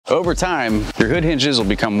Over time, your hood hinges will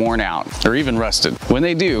become worn out or even rusted. When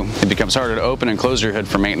they do, it becomes harder to open and close your hood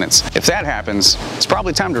for maintenance. If that happens, it's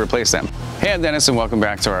probably time to replace them. Hey, I'm Dennis and welcome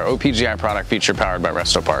back to our OPGI product feature powered by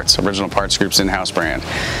Resto Parts, Original Parts Group's in-house brand.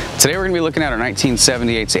 Today we're going to be looking at our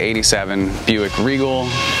 1978 to 87 Buick Regal,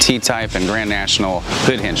 T-Type, and Grand National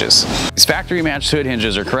hood hinges. These factory-matched hood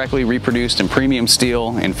hinges are correctly reproduced in premium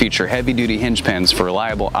steel and feature heavy-duty hinge pins for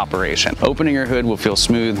reliable operation. Opening your hood will feel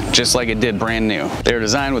smooth, just like it did brand new. They are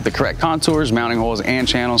designed with the correct contours, mounting holes, and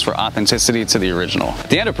channels for authenticity to the original. At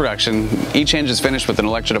the end of production, each hinge is finished with an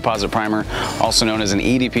electrodeposit primer, also known as an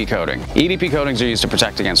EDP coating. EDP coatings are used to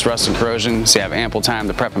protect against rust and corrosion, so you have ample time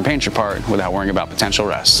to prep and paint your part without worrying about potential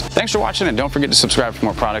rust. Thanks for watching, and don't forget to subscribe for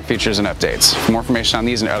more product features and updates. For more information on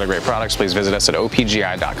these and other great products, please visit us at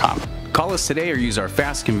opgi.com. Call us today or use our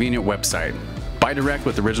fast, convenient website. Buy direct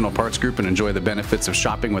with Original Parts Group and enjoy the benefits of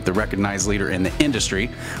shopping with the recognized leader in the industry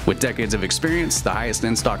with decades of experience, the highest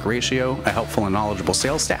in-stock ratio, a helpful and knowledgeable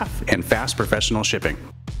sales staff, and fast professional shipping.